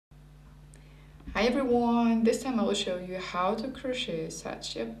Hi everyone, this time I will show you how to crochet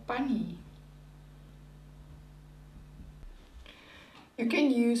such a bunny. You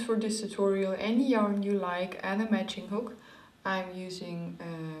can use for this tutorial any yarn you like and a matching hook. I'm using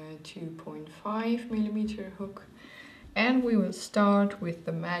a 2.5mm hook and we will start with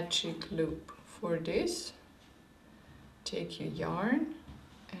the magic loop. For this, take your yarn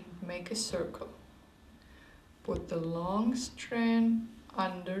and make a circle. Put the long strand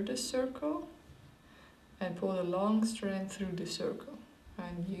under the circle and pull the long strand through the circle,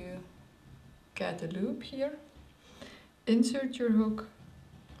 and you get a loop here. Insert your hook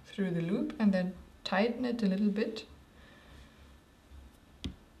through the loop and then tighten it a little bit.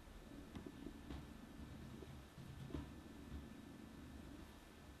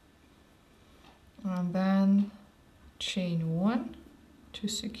 And then chain 1 to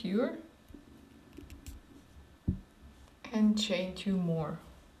secure and chain 2 more.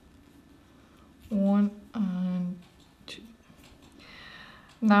 1 and 2.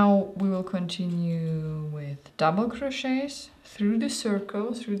 Now we will continue with double crochets through the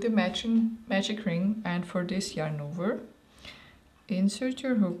circle, through the magic ring, and for this yarn over, insert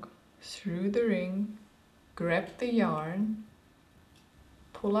your hook through the ring, grab the yarn,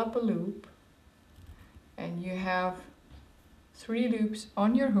 pull up a loop, and you have 3 loops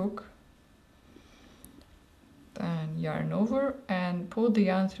on your hook. Then yarn over and pull the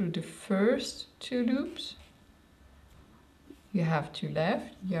yarn through the first 2 loops. You have 2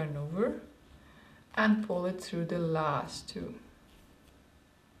 left, yarn over and pull it through the last 2.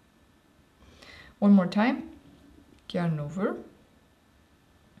 One more time, yarn over,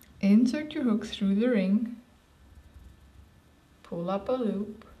 insert your hook through the ring, pull up a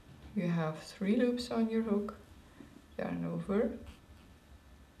loop. You have 3 loops on your hook, yarn over,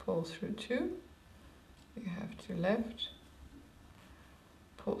 pull through 2. You have 2 left,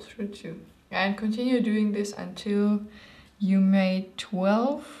 pull through 2, and continue doing this until you made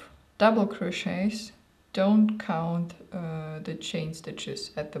 12 double crochets. Don't count the chain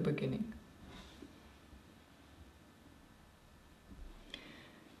stitches at the beginning.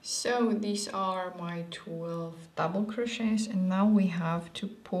 So these are my 12 double crochets, and now we have to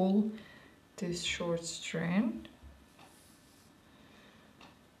pull this short strand.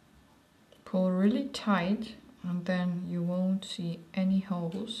 Pull really tight and then you won't see any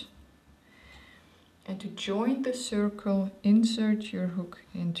holes. And to join the circle, insert your hook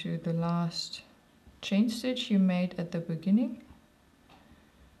into the last chain stitch you made at the beginning.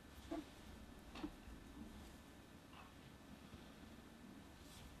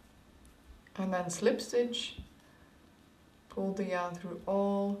 And then slip stitch, pull the yarn through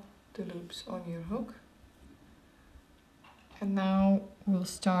all the loops on your hook. And now we'll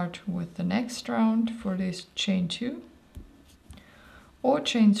start with the next round. For this, chain 2 or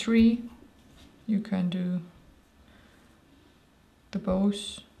chain 3. You can do the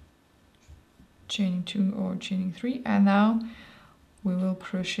both chaining 2 or chaining 3. And now we will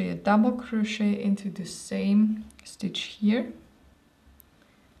crochet a double crochet into the same stitch here.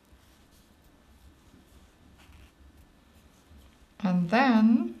 And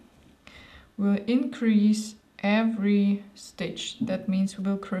then we'll increase every stitch. That means we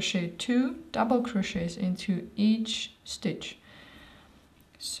will crochet 2 double crochets into each stitch.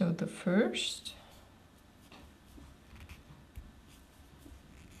 So the first,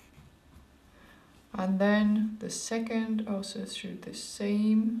 and then the second also through the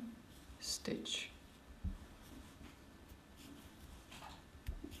same stitch.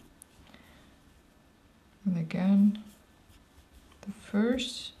 And again the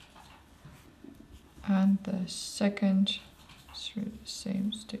first and the second through the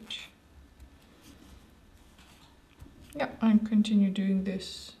same stitch. Yeah, and continue doing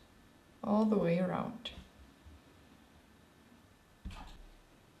this all the way around.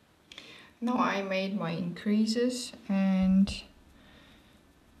 Now I made my increases, and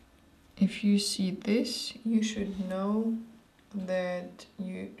if you see this, you should know that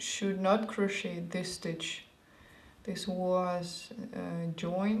you should not crochet this stitch. This was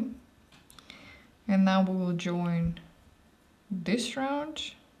join. And now we will join this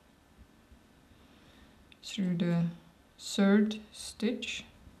round through the 3rd stitch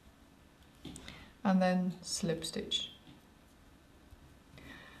and then slip stitch.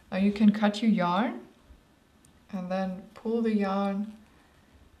 Now you can cut your yarn and then pull the yarn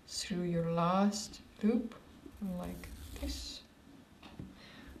through your last loop like this.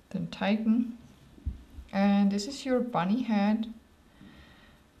 Then tighten. And this is your bunny head.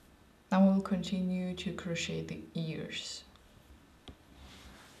 Now we'll continue to crochet the ears.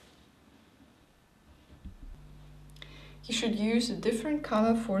 You should use a different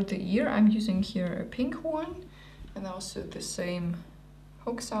color for the ear. I'm using here a pink one and also the same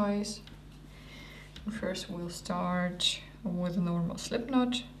hook size. First we'll start with a normal slip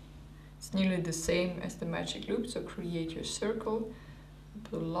knot. It's nearly the same as the magic loop, so create your circle,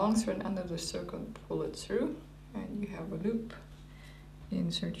 put a long thread under the circle and pull it through, and you have a loop.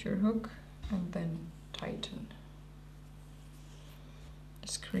 Insert your hook and then tighten.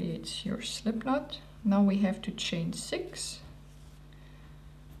 This creates your slip knot. Now we have to chain 6,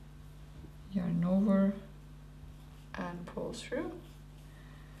 yarn over and pull through.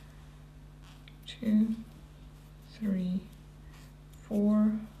 2, 3,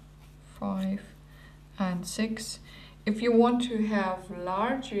 4, 5 and 6. If you want to have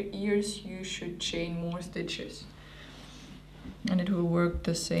larger ears, you should chain more stitches, and it will work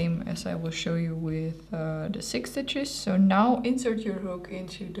the same as I will show you with the 6 stitches. So now insert your hook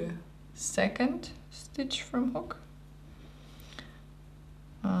into the second stitch from hook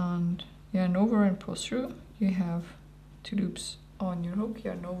and yarn over and pull through. You have 2 loops on your hook,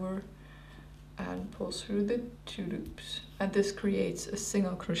 yarn over and pull through the 2 loops, and this creates a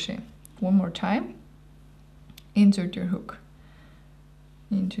single crochet. One more time, insert your hook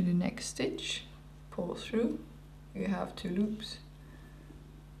into the next stitch, pull through, you have 2 loops,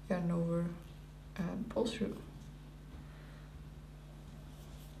 yarn over and pull through.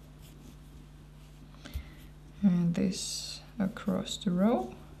 And this across the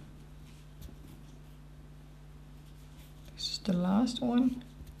row. This is the last one.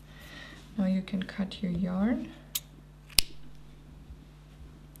 Now you can cut your yarn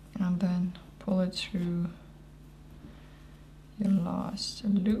and then pull it through your last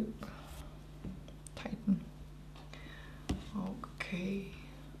loop, tighten. Okay,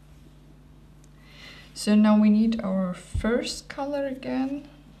 so now we need our first color again,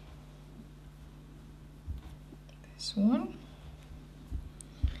 this one,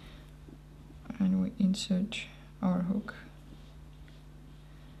 and we insert our hook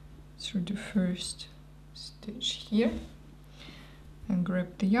through the first stitch here and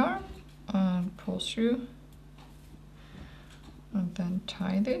grab the yarn and pull through and then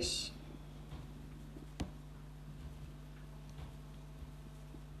tie this.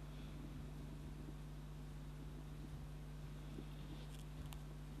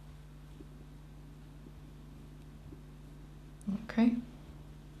 Okay,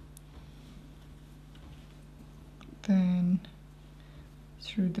 then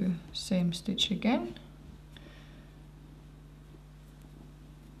through the same stitch again.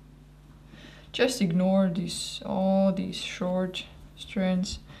 Just ignore all these short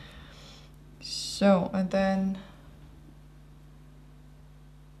strands. So, and then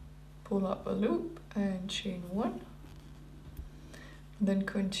pull up a loop and chain 1, and then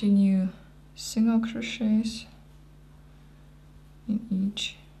continue single crochets in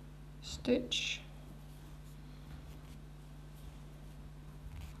each stitch.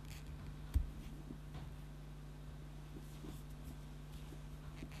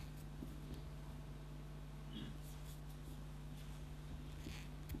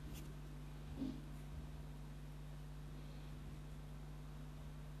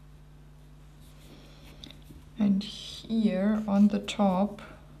 And here on the top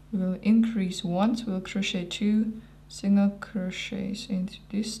we'll increase once, we'll crochet 2 single crochets into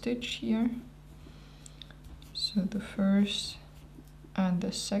this stitch here, so the first and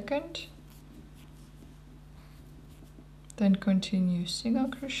the second, then continue single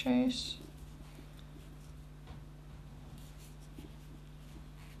crochets,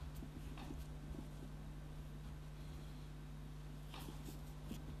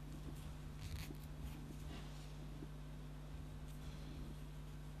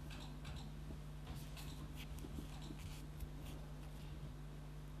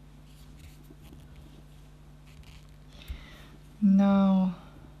 now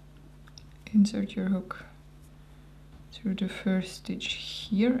insert your hook through the first stitch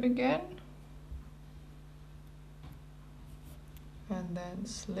here again, and then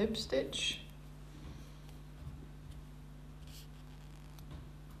slip stitch.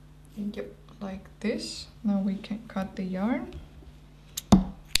 Yep, like this. Now we can cut the yarn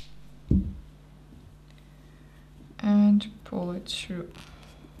and pull it through.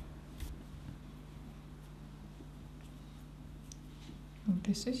 And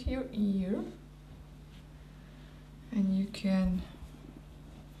this is your ear, and you can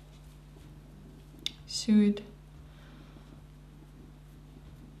sew it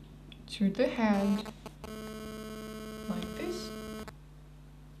through the head like this.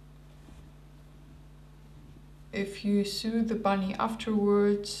 If you sew the bunny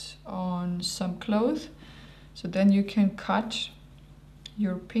afterwards on some clothes, So then you can cut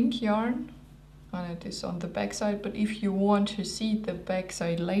your pink yarn, and it is on the back side, but if you want to see the back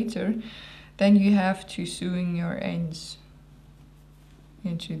side later, then you have to sew in your ends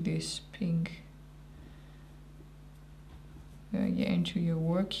into this pink, into your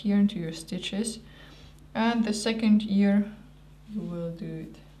work here, into your stitches. And the second ear you will do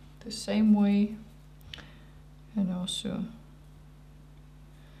it the same way, and also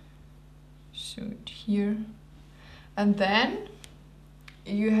sew it here. And then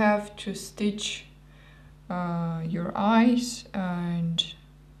you have to stitch your eyes and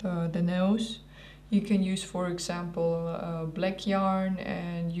the nose. You can use, for example, black yarn,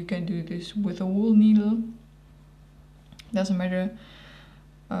 and you can do this with a wool needle. Doesn't matter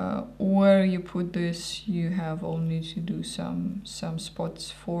where you put this, you have only to do some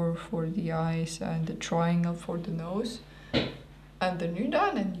spots for the eyes and the triangle for the nose. And then you're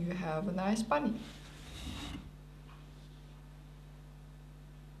done and you have a nice bunny.